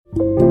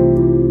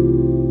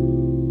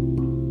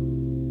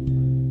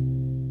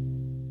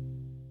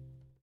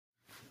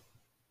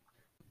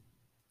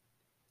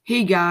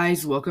Hey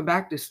guys, welcome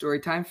back to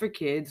Storytime for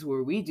Kids,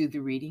 where we do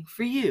the reading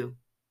for you.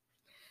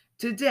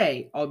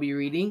 Today, I'll be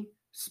reading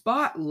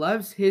Spot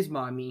Loves His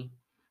Mommy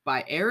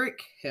by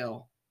Eric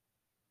Hill.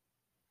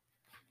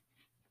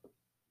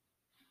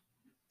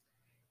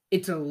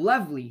 It's a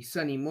lovely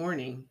sunny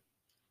morning.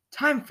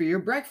 Time for your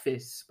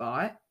breakfast,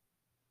 Spot,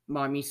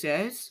 Mommy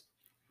says.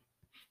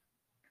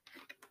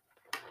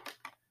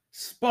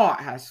 Spot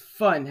has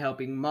fun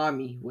helping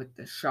Mommy with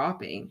the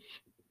shopping.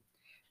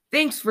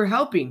 Thanks for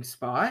helping,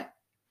 Spot.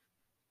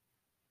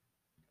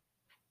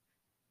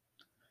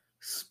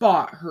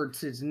 Spot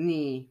hurts his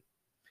knee.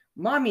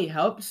 Mommy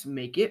helps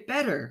make it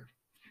better.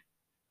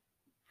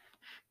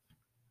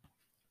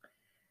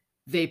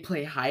 They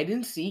play hide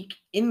and seek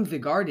in the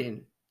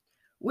garden.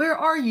 Where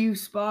are you,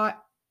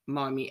 Spot?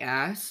 Mommy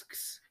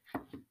asks.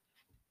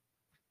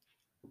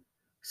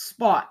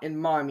 Spot and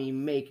Mommy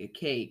make a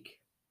cake.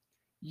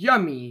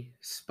 Yummy,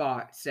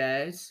 Spot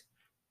says.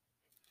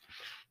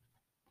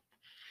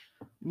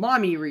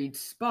 Mommy reads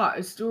Spot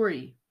a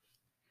story.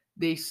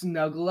 They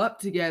snuggle up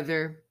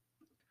together.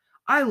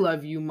 I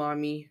love you,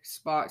 Mommy,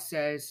 Spot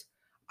says.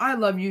 I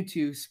love you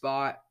too,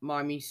 Spot,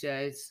 Mommy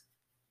says.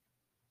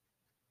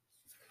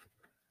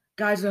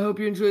 Guys, I hope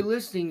you enjoyed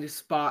listening to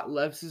Spot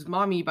Loves His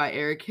Mommy by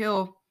Eric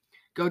Hill.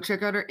 Go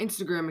check out our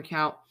Instagram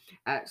account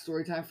at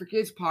Storytime for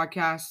Kids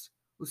Podcast.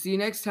 We'll see you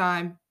next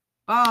time.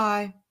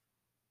 Bye.